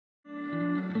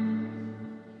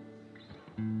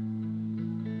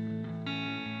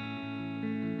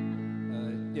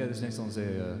Yeah, this next song's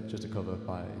just a cover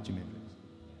by Jimi Hendrix.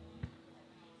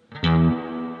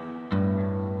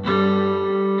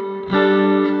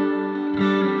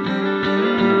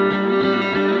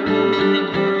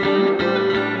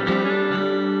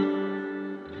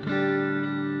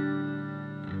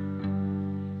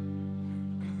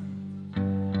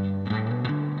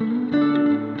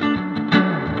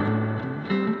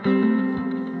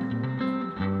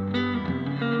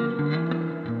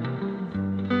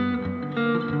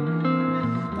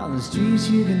 On the streets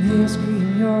you can hear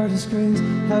screaming your disgrace,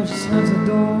 how she slams the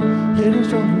door, hit his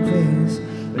drunken face.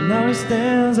 But now he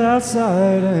stands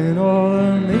outside and all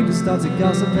the neighbors start to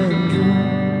gossip and drool.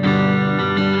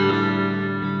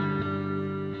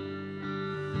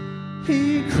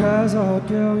 He cries, oh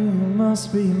girl, you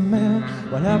must be mad.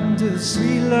 What happened to the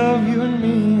sweet love you and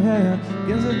me had?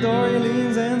 Against the door he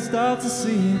leans and starts to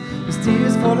see his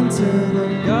tears fall into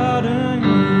the garden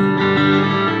green.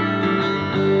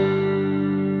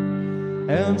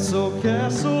 And so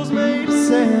castles made of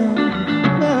sand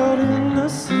out in the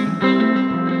sea.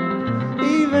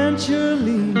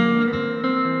 Eventually,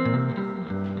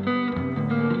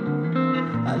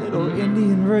 a little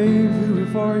Indian brave who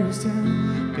before he was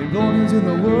 10 came going into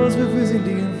the woods with his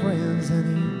Indian friends. And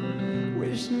he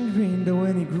wished and dreamed that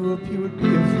when he grew up he would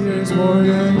be a fierce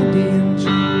warrior Indian chief.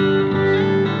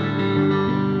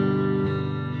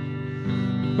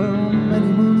 Well, many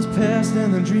moons passed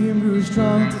and the dream grew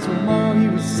strong, till tomorrow he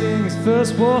would sing his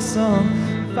first war song,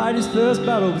 fight his first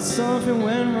battle, but something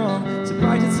went wrong.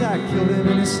 Surprise attack killed him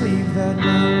in his sleep that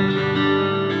night.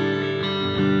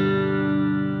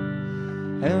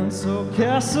 And so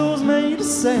castles made of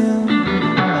sand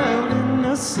out in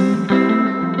the sea.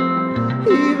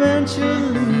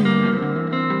 Eventually,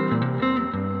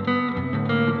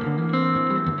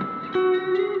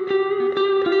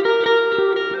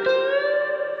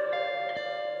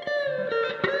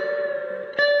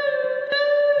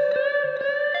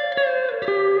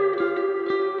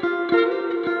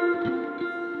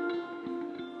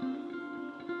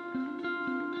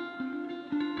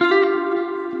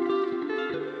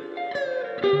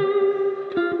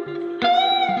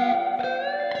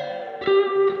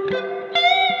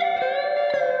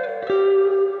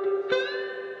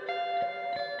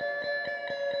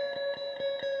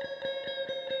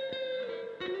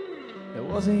 there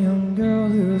was a young girl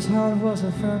whose heart was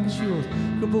her friend, 'cause she was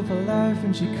crippled for life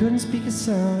and she couldn't speak a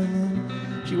sound. And then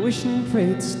she wished and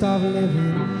prayed to stop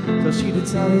living, so she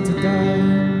decided to die.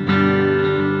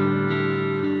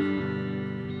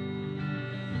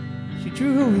 She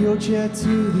drew her wheelchair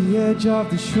to the edge of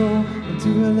the shore, and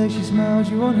to her leg she smiled,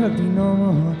 "You won't hurt me no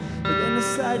more." But then the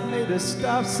sight made her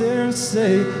stop there and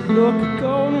say, "Look, a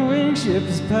golden winged ship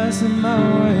is passing my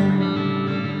way."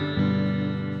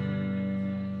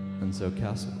 And so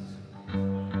castles